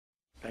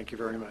Thank you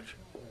very much.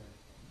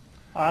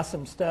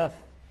 Awesome stuff.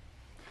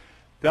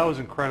 That was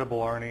incredible,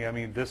 Arnie. I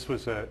mean, this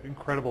was an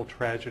incredible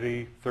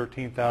tragedy.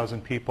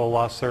 13,000 people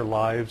lost their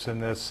lives in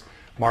this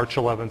March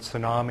 11th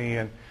tsunami.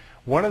 And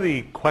one of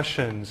the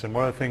questions and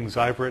one of the things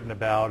I've written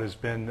about has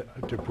been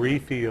a debris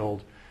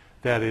field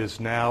that is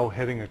now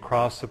heading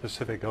across the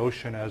Pacific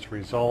Ocean as a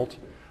result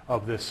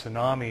of this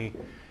tsunami.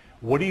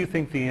 What do you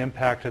think the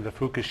impact of the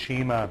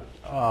Fukushima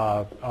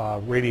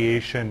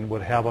radiation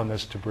would have on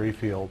this debris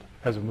field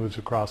as it moves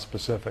across the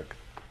Pacific?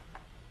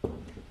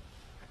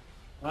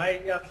 My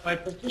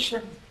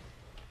position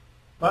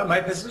on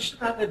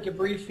the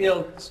debris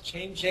field is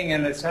changing,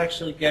 and it's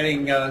actually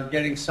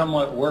getting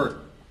somewhat worse.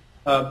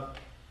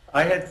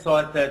 I had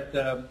thought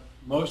that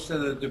most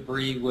of the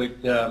debris would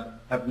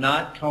have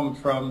not come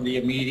from the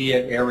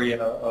immediate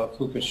area of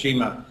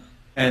Fukushima,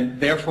 and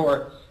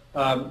therefore,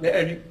 when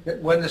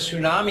the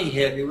tsunami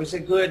hit, it was a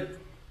good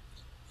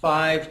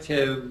 5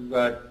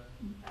 to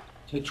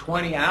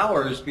 20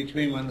 hours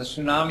between when the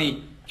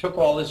tsunami took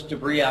all this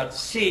debris out to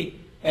sea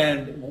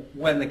and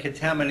when the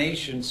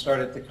contamination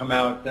started to come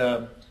out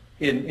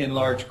in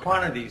large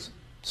quantities.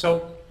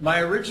 So my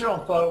original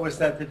thought was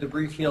that the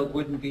debris field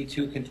wouldn't be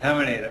too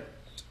contaminated.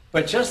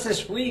 But just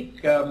this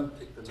week,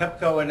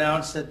 TEPCO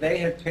announced that they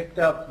had picked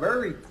up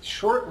very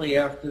shortly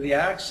after the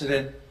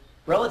accident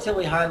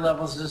relatively high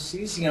levels of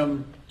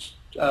cesium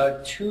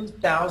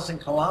 2,000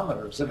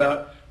 kilometers,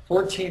 about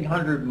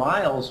 1,400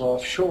 miles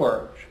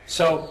offshore.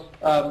 So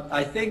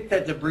I think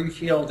that the debris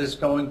field is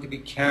going to be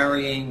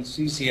carrying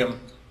cesium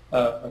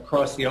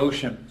across the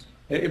ocean.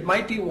 It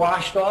might be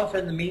washed off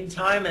in the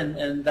meantime,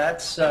 and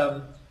that's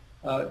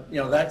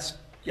that's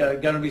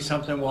going to be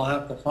something we'll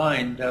have to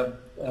find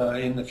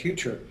in the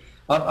future.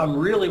 I'm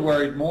really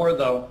worried more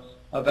though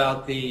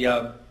about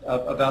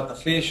the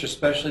fish,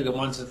 especially the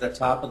ones at the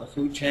top of the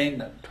food chain,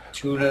 the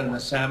tuna and the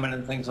salmon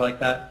and things like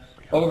that.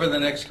 Over the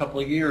next couple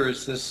of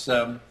years, this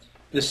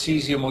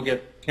cesium will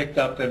get picked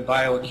up and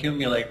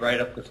bioaccumulate right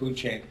up the food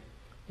chain.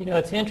 You know,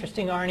 it's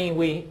interesting, Arnie.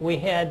 We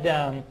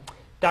had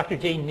Dr.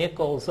 Jay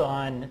Nichols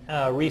on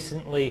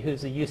recently,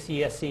 who's a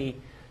UCSC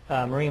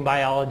marine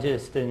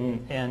biologist,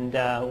 and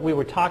we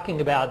were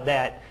talking about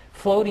that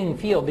floating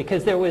field,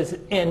 because there was,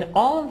 in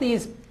all of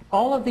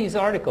these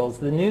articles,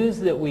 the news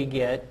that we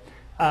get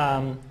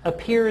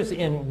appears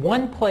in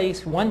one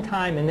place, one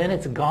time, and then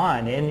it's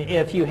gone. And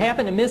if you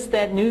happen to miss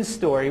that news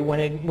story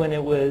when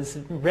it was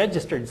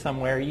registered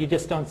somewhere, you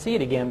just don't see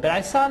it again. But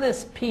I saw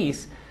this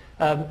piece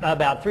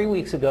about 3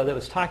 weeks ago that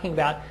was talking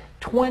about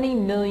 20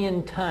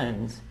 million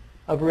tons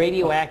of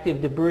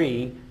radioactive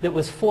debris that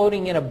was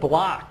floating in a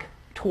block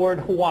toward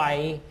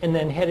Hawaii and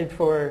then headed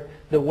for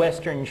the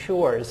western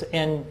shores.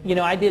 And you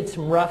know, I did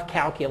some rough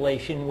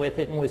calculation with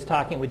it and was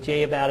talking with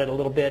Jay about it a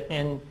little bit,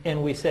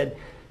 and we said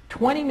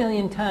 20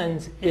 million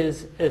tons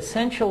is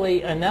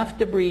essentially enough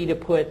debris to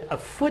put a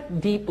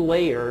foot-deep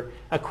layer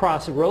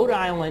across Rhode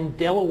Island,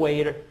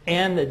 Delaware,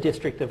 and the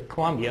District of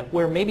Columbia,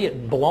 where maybe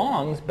it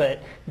belongs,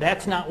 but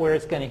that's not where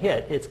it's going to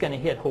hit. It's going to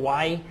hit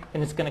Hawaii,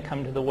 and it's going to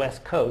come to the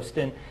west coast.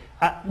 And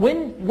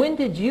when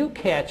did you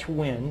catch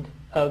wind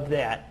of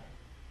that?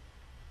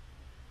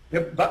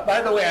 Yeah,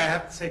 by the way, I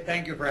have to say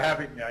thank you for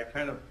having me. I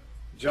kind of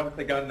jumped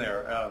the gun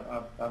there.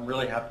 I'm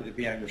really happy to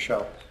be on your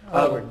show.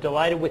 We're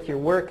delighted with your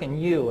work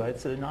and you.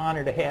 It's an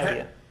honor to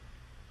have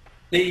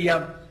you.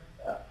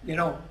 You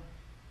know,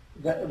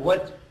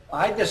 what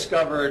I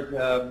discovered,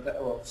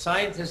 well,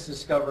 scientists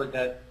discovered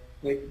that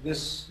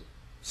this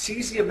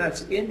cesium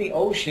that's in the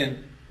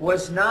ocean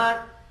was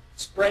not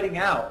spreading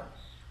out.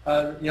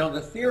 You know,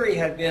 the theory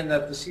had been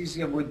that the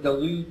cesium would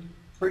dilute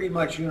pretty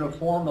much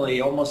uniformly,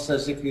 almost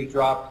as if you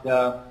dropped,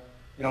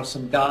 you know,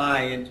 some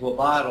dye into a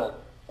bottle.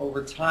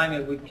 Over time,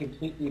 it would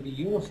completely be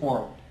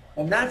uniform.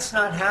 And that's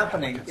not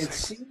happening. It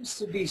seems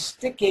to be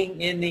sticking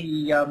in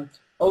the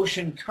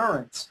ocean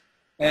currents.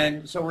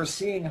 And so we're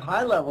seeing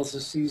high levels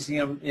of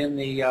cesium in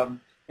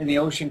the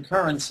ocean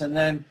currents. And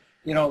then,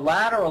 you know,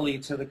 laterally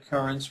to the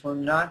currents, we're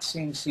not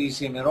seeing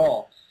cesium at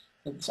all.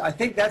 I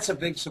think that's a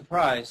big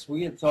surprise.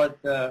 We had thought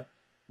that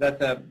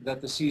the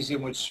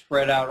cesium would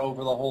spread out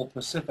over the whole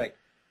Pacific.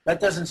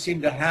 That doesn't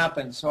seem to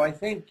happen. So I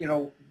think, you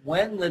know,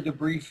 when the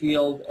debris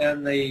field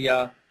and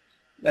the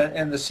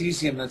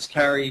cesium that's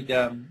carried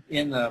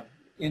in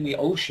the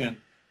ocean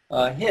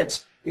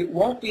hits, it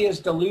won't be as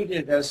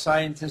diluted as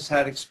scientists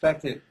had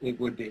expected it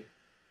would be.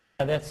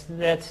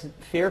 That's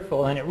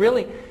fearful, and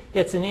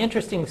it's an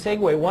interesting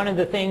segue. One of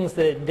the things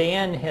that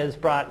Dan has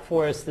brought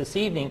for us this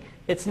evening,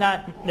 it's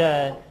not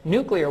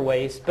nuclear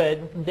waste,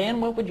 but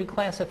Dan, what would you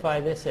classify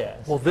this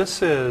as? Well,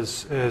 this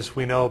is, as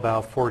we know,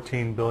 about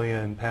 14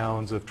 billion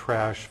pounds of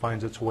trash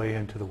finds its way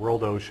into the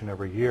world ocean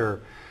every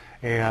year.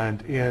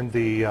 And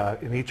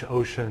in each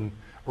ocean,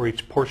 or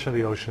each portion of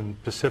the ocean,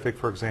 Pacific,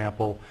 for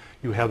example,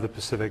 you have the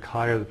Pacific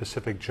High or the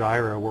Pacific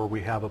Gyra, where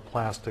we have a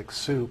plastic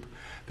soup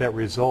that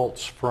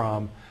results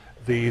from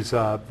these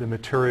the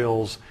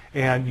materials.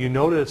 And you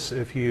notice,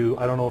 if you,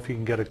 I don't know if you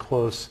can get a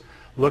close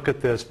look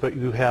at this, but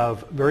you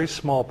have very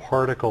small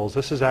particles.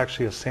 This is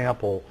actually a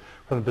sample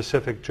from the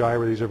Pacific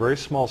gyre. These are very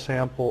small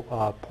sample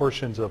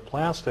portions of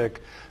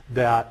plastic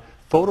that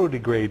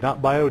photodegrade,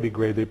 not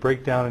biodegrade. They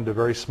break down into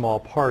very small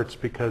parts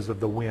because of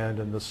the wind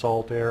and the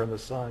salt air and the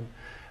sun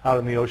out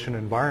in the ocean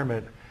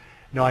environment.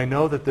 Now, I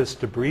know that this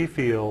debris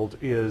field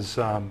is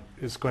going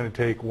to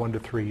take 1 to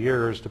 3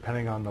 years,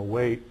 depending on the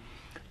weight,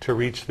 to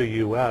reach the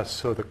U.S.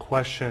 So the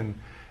question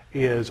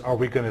is, are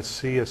we going to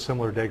see a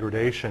similar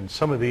degradation?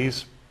 Some of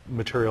these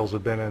materials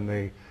have been in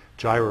the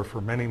gyre for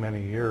many,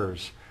 many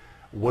years.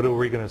 What are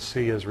we going to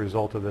see as a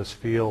result of this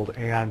field?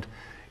 And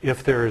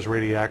if there is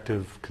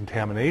radioactive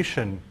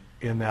contamination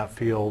in that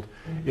field,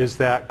 is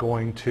that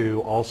going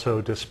to also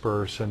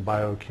disperse and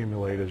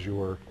bioaccumulate, as you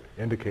were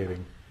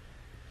indicating?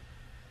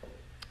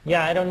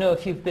 Yeah, I don't know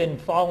if you've been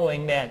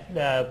following that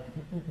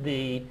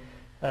the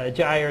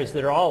gyres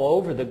that are all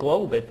over the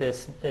globe at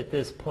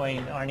this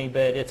point, Arnie,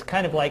 but it's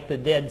kind of like the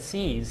Dead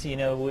Seas. You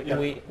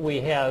know,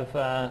 we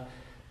have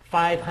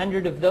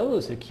 500 of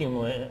those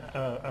accumulate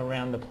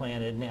around the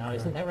planet now.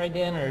 Isn't that right,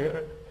 Dan?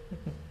 Or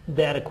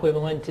that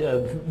equivalent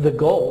of the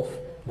Gulf,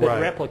 but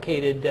right,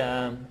 replicated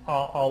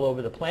all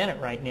over the planet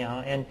right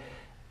now. And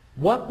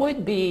what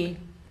would be,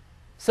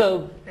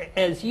 so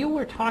as you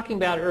were talking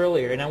about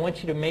earlier, and I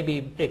want you to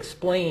maybe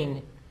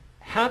explain,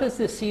 how does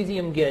the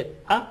cesium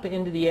get up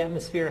into the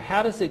atmosphere?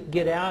 How does it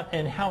get out,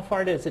 and how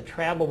far does it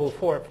travel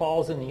before it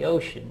falls in the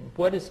ocean?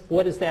 What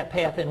is that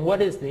path, and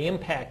what is the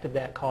impact of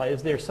that call?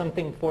 Is there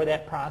something for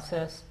that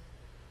process?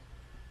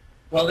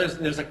 Well,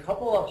 there's a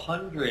couple of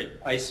hundred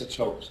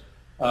isotopes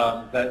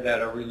that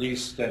are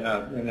released in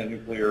a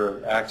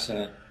nuclear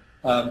accident.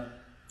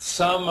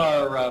 Some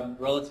are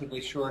relatively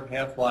short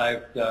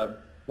half-lived,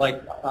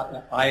 like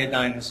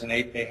iodine has an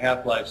 8-day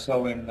half-life,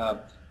 so in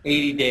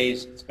 80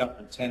 days it's got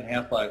a 10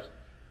 half-lives.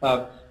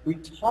 We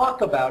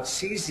talk about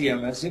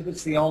cesium as if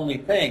it's the only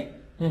thing,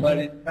 but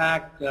in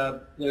fact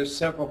there's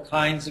several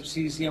kinds of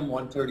cesium,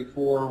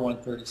 134,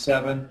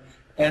 137,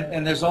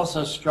 and there's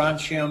also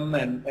strontium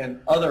and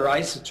other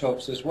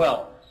isotopes as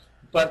well.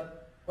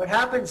 But what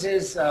happens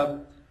is,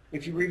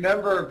 if you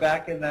remember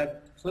back in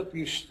that clip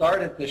you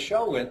started the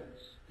show with,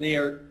 they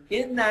are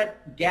in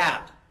that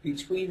gap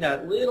between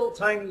that little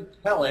tiny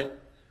pellet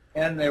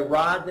and the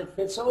rod that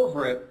fits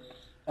over it.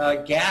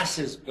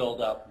 Gases build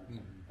up.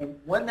 And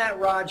when that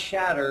rod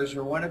shatters,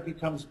 or when it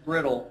becomes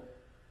brittle,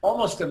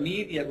 almost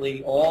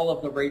immediately all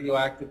of the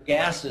radioactive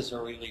gases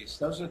are released.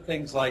 Those are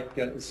things like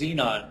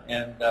xenon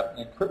and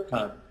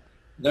krypton.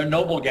 They're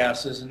noble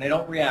gases, and they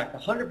don't react.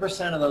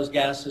 100% of those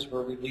gases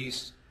were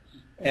released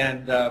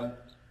and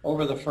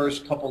over the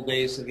first couple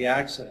days of the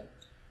accident.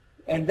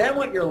 And then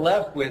what you're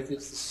left with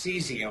is the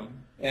cesium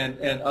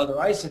and other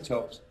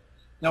isotopes.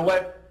 Now,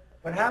 what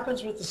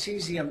happens with the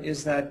cesium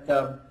is that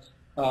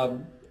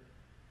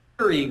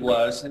theory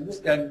was, and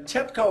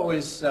TEPCO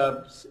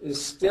is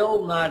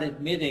still not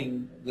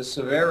admitting the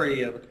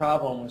severity of the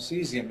problem with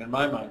cesium in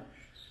my mind.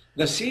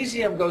 The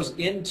cesium goes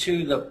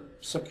into the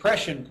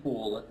suppression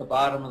pool at the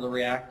bottom of the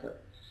reactor,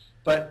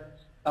 but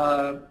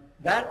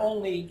that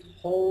only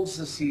holds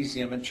the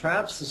cesium and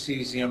traps the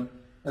cesium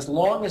as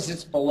long as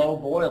it's below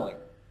boiling.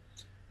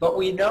 But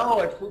we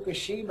know at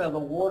Fukushima the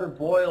water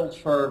boiled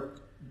for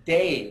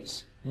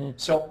days.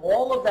 So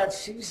all of that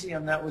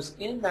cesium that was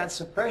in that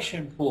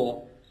suppression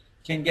pool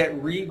can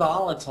get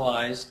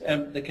revolatilized,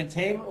 and the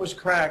containment was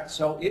cracked,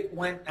 so it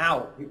went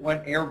out. It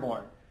went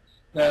airborne.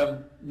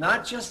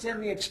 Not just in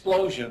the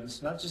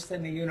explosions, not just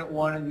in the Unit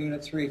 1 and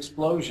Unit 3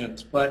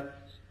 explosions, but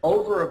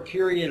over a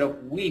period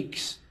of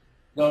weeks,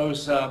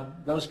 those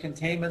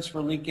containments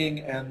were leaking,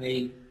 and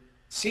the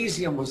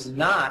cesium was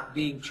not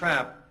being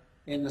trapped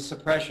in the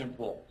suppression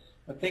pool,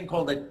 a thing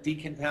called a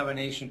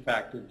decontamination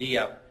factor,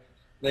 DF.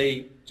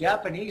 The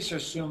Japanese are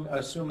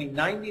assuming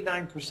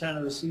 99%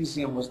 of the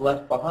cesium was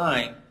left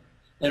behind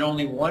and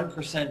only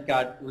 1%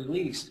 got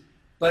released.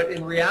 But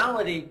in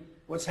reality,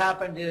 what's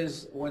happened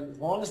is, as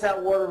long as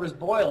that water was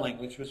boiling,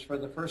 which was for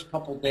the first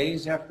couple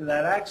days after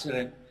that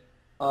accident,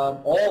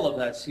 all of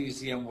that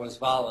cesium was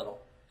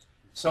volatile.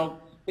 So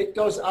it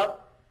goes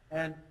up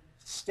and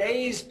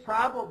stays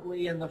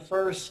probably in the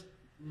first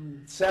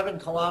 7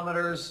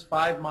 kilometers,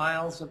 5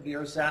 miles of the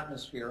Earth's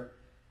atmosphere.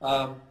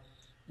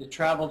 It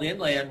traveled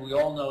inland, we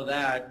all know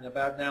that, and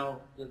about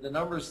now, the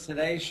numbers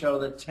today show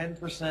that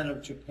 10%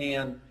 of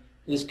Japan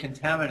is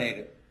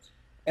contaminated.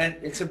 And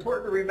it's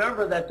important to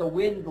remember that the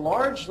wind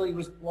largely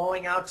was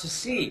blowing out to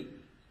sea.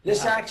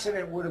 This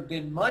accident would have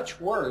been much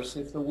worse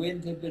if the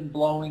wind had been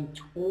blowing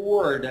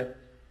toward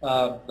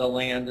the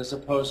land as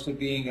opposed to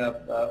being an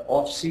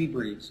off-sea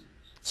breeze.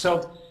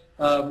 So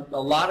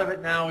a lot of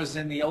it now is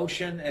in the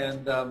ocean,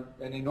 and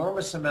an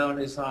enormous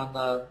amount is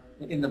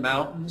in the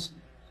mountains.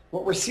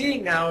 What we're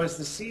seeing now is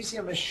the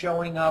cesium is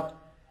showing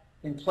up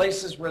in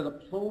places where the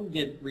plume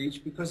didn't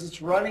reach because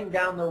it's running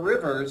down the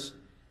rivers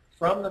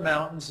from the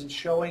mountains and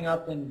showing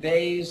up in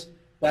bays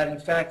that in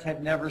fact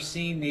had never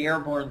seen the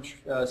airborne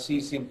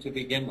cesium to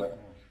begin with.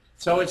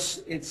 So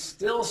it's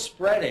still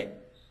spreading.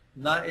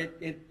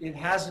 It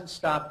hasn't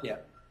stopped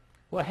yet.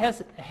 Well,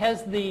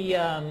 has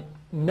the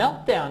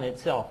meltdown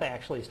itself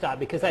actually stopped?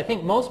 Because I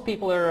think most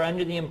people are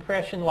under the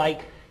impression,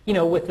 like you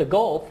know, with the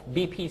Gulf,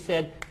 BP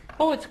said,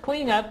 oh, it's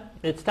cleanup.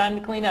 It's time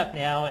to clean up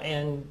now.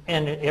 And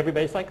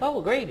everybody's like,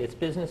 oh, great, it's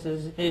business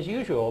as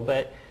usual.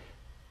 But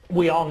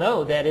we all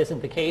know that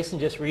isn't the case.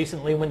 And just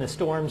recently when the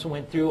storms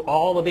went through,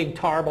 all the big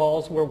tar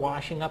balls were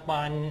washing up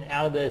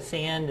out of the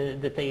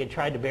sand that they had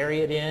tried to bury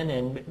it in.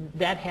 And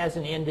that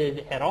hasn't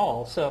ended at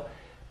all. So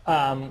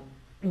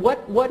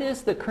what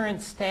is the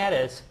current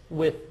status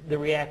with the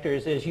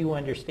reactors as you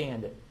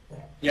understand it?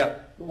 Yeah,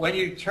 when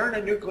you turn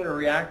a nuclear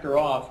reactor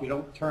off, you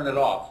don't turn it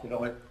off. You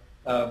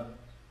know,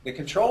 the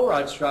control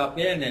rods drop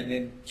in, and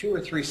in 2 or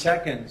 3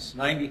 seconds,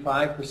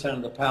 95%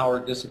 of the power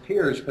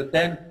disappears. But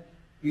then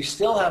you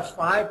still have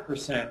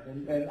 5%,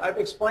 and I've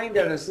explained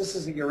that as this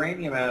is a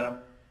uranium atom.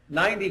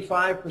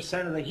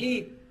 95% of the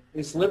heat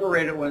is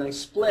liberated when they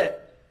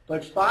split,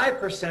 but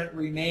 5%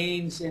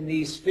 remains in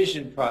these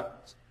fission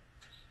products.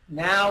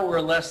 Now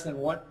we're less than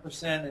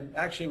 1%, and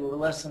actually we're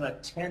less than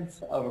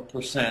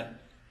 0.1%.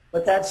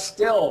 But that's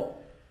still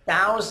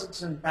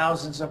thousands and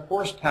thousands of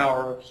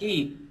horsepower of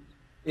heat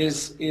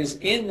is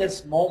in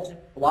this molten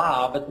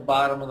blob at the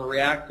bottom of the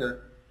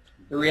reactor.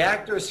 The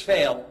reactor has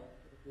failed.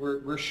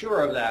 We're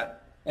sure of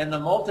that. And the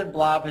molten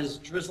blob has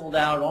drizzled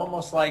out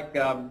almost like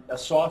a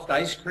soft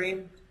ice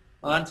cream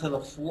onto the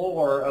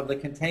floor of the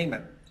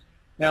containment.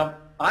 Now,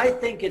 I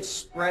think it's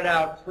spread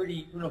out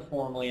pretty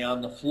uniformly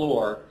on the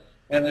floor,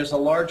 and there's a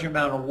large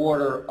amount of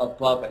water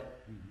above it.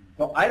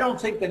 So I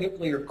don't think the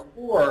nuclear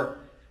core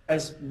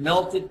has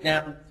melted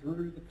down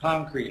through the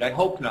concrete. I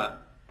hope not.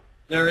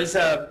 There is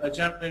a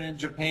gentleman in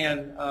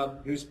Japan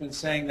who's been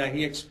saying that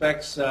he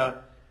expects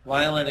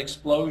violent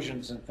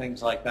explosions and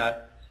things like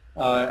that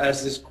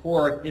as this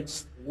core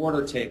hits the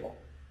water table.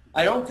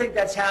 I don't think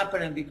that's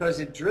happening because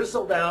it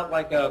drizzled out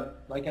like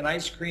an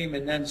ice cream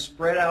and then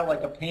spread out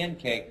like a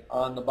pancake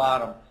on the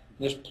bottom.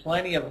 There's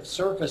plenty of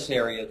surface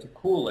area to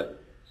cool it.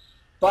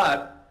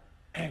 But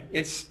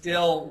it's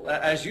still,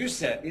 as you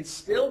said, it's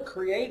still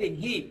creating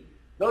heat.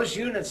 Those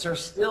units are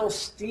still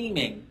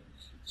steaming.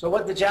 So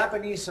what the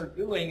Japanese are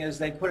doing is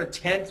they put a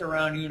tent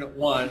around Unit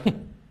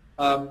 1,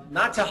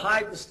 not to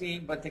hide the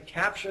steam, but to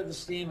capture the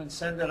steam and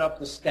send it up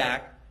the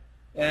stack.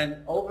 And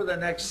over the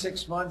next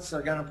 6 months,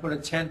 they're going to put a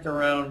tent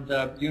around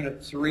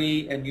Unit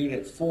 3 and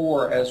Unit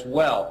 4 as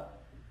well.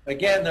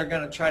 Again, they're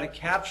going to try to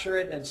capture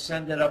it and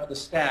send it up the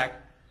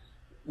stack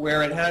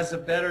where it has a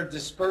better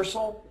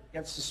dispersal,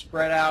 gets to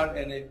spread out,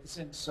 and it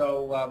isn't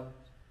so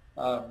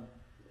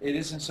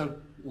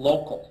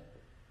local.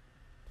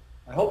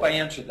 I hope I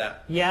answered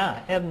that.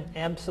 Yeah,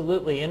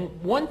 absolutely. And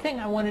one thing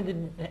I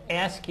wanted to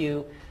ask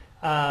you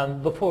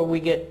before we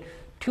get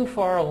too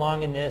far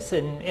along in this,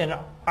 and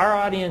our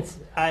audience,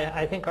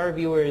 I think our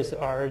viewers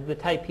are the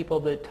type of people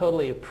that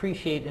totally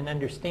appreciate and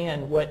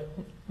understand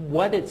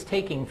what it's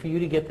taking for you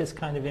to get this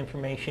kind of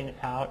information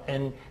out,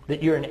 and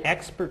that you're an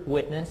expert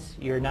witness.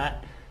 You're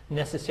not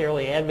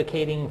necessarily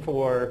advocating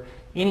for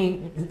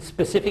any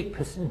specific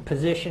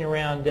position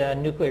around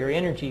nuclear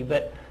energy,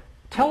 but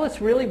tell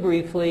us really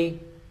briefly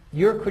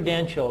your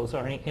credentials,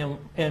 Arnie,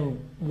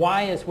 and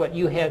why is what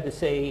you have to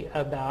say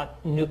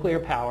about nuclear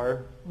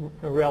power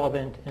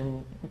relevant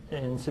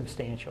and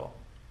substantial?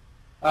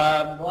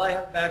 Well, I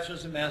have a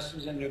bachelor's and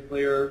master's in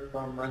nuclear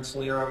from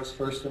Rensselaer. I was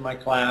first in my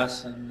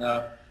class and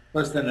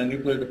first in the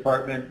nuclear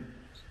department,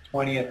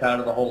 20th out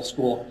of the whole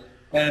school.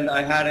 And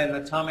I had an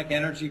Atomic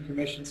Energy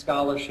Commission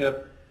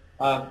scholarship.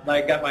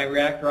 I got my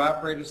reactor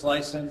operator's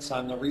license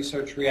on the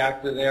research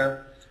reactor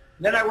there.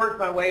 Then I worked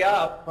my way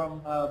up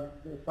from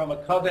a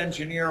cub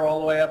engineer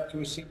all the way up to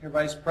a senior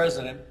vice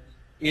president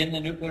in the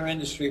nuclear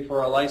industry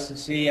for a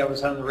licensee. I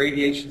was on the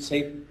radiation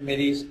safety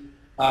committees.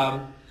 I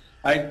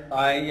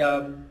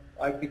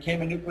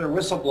became a nuclear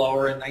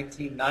whistleblower in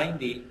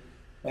 1990,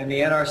 and the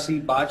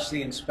NRC botched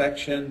the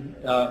inspection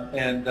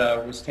and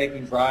was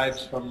taking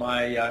bribes from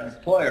my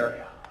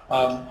employer.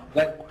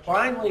 That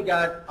finally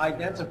got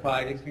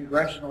identified in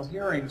congressional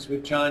hearings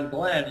with John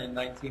Glenn in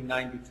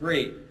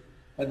 1993.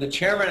 And the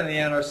chairman of the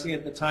NRC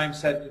at the time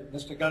said,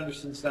 Mr.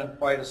 Gundersen's done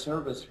quite a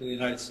service for the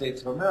United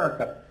States of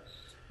America.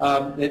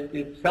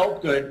 It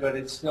felt good, but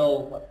it's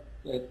still,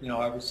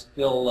 I was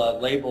still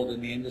labeled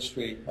in the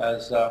industry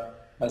as a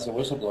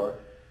whistleblower.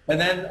 And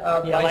then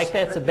yeah, like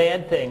that's a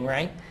bad thing,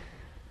 right?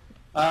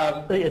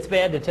 It's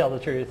bad to tell the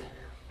truth.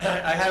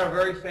 I had a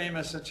very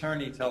famous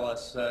attorney tell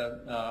us,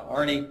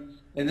 Arnie,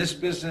 in this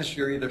business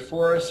you're either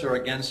for us or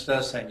against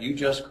us, and you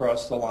just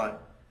crossed the line.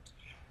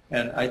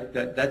 And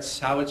that's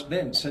how it's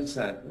been since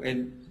then.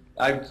 And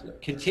I've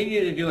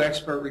continued to do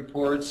expert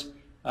reports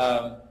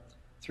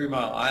 3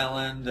 Mile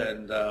Island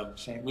and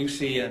St.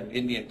 Lucie and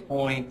Indian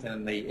Point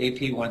and the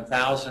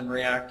AP1000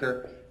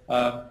 reactor.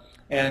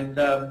 And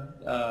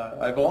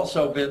I've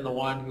also been the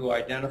one who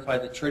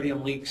identified the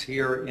tritium leaks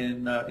here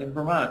in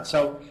Vermont.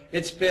 So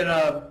it's been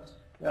a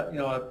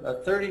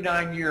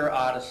 39-year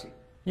odyssey.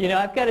 You know,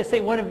 I've got to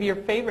say one of your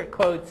favorite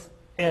quotes,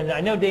 and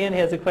I know Dan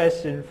has a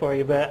question for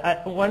you,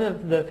 but one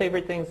of the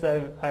favorite things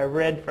I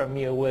read from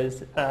you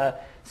was,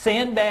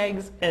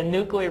 sandbags and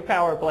nuclear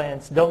power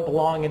plants don't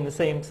belong in the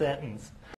same sentence.